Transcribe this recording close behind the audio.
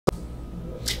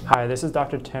Hi, this is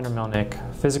Dr. Tanner Melnick,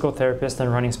 physical therapist and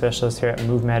running specialist here at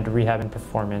MoveMed Rehab and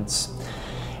Performance.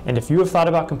 And if you have thought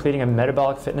about completing a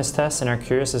metabolic fitness test and are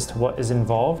curious as to what is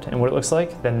involved and what it looks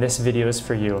like, then this video is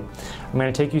for you. I'm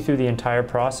going to take you through the entire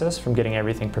process from getting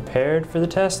everything prepared for the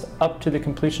test up to the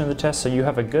completion of the test so you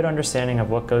have a good understanding of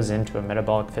what goes into a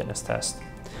metabolic fitness test.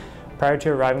 Prior to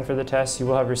arriving for the test, you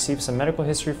will have received some medical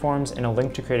history forms and a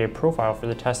link to create a profile for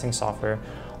the testing software,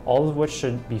 all of which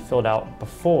should be filled out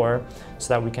before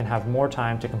so that we can have more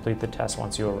time to complete the test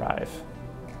once you arrive.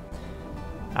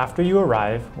 After you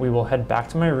arrive, we will head back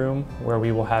to my room where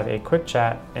we will have a quick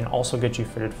chat and also get you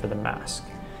fitted for the mask.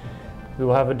 We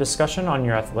will have a discussion on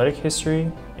your athletic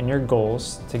history and your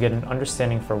goals to get an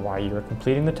understanding for why you are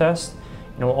completing the test,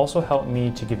 and it will also help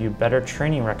me to give you better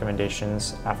training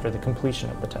recommendations after the completion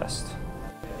of the test.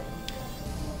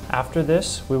 After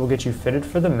this, we will get you fitted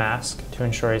for the mask to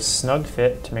ensure a snug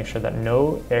fit to make sure that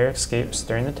no air escapes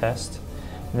during the test.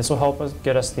 And this will help us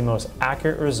get us the most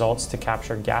accurate results to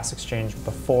capture gas exchange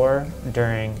before,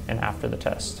 during, and after the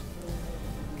test.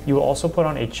 You will also put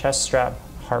on a chest strap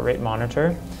heart rate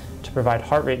monitor to provide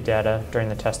heart rate data during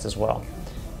the test as well.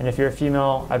 And if you're a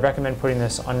female, I'd recommend putting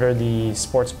this under the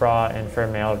sports bra, and for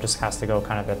a male, it just has to go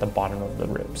kind of at the bottom of the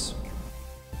ribs.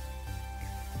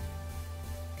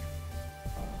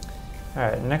 All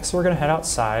right, next we're gonna head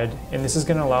outside, and this is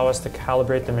gonna allow us to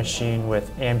calibrate the machine with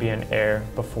ambient air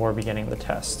before beginning the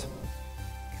test.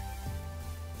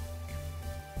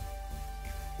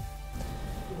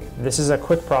 This is a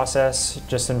quick process,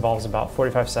 just involves about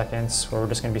 45 seconds where we're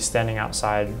just gonna be standing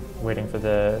outside waiting for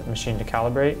the machine to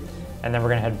calibrate, and then we're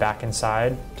gonna head back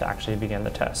inside to actually begin the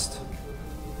test.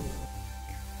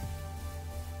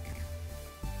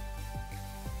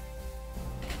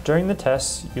 During the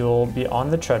test, you'll be on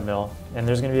the treadmill, and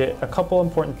there's going to be a couple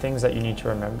important things that you need to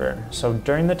remember. So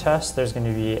during the test, there's going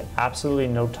to be absolutely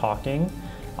no talking.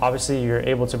 Obviously, you're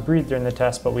able to breathe during the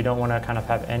test, but we don't want to kind of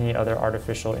have any other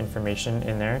artificial information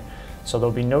in there. So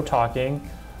there'll be no talking.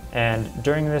 And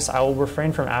during this, I will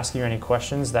refrain from asking you any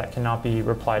questions that cannot be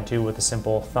replied to with a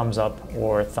simple thumbs up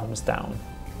or thumbs down.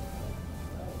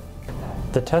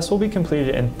 The test will be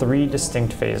completed in 3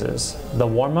 distinct phases: the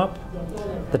warm-up,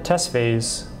 the test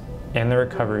phase, and the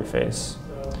recovery phase.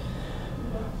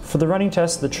 For the running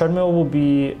test, the treadmill will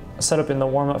be set up in the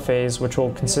warm-up phase, which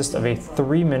will consist of a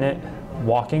 3-minute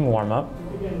walking warm-up.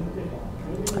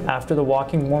 After the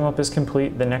walking warm-up is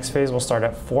complete, the next phase will start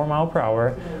at 4 miles per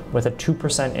hour with a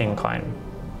 2% incline.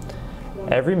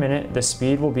 Every minute, the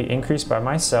speed will be increased by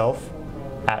myself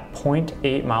at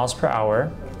 0.8 miles per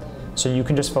hour, so you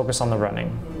can just focus on the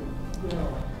running.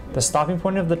 The stopping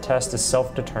point of the test is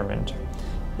self-determined,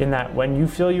 in that when you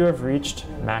feel you have reached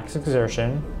max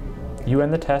exertion, you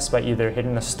end the test by either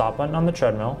hitting the stop button on the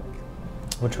treadmill,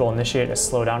 which will initiate a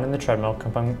slowdown in the treadmill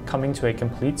coming to a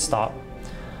complete stop,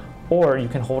 or you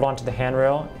can hold onto the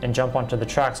handrail and jump onto the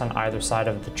tracks on either side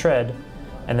of the tread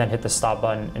and then hit the stop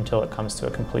button until it comes to a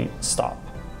complete stop.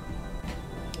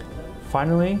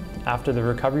 Finally, after the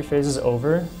recovery phase is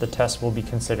over, the test will be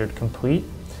considered complete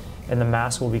and the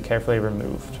mask will be carefully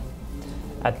removed.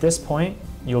 At this point,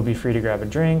 you'll be free to grab a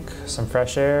drink, some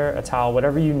fresh air, a towel,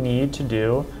 whatever you need to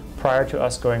do prior to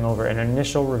us going over an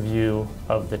initial review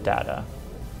of the data.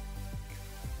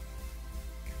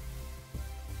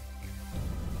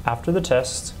 After the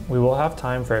test, we will have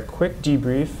time for a quick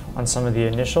debrief on some of the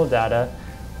initial data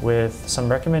with some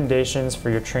recommendations for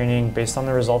your training based on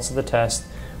the results of the test,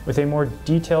 with a more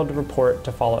detailed report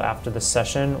to follow after the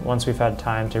session once we've had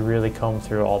time to really comb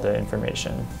through all the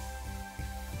information.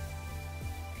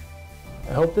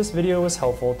 I hope this video was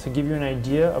helpful to give you an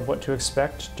idea of what to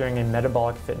expect during a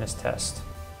metabolic fitness test.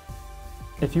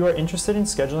 If you are interested in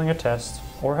scheduling a test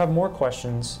or have more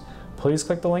questions, please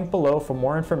click the link below for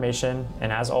more information,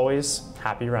 and as always,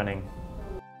 happy running.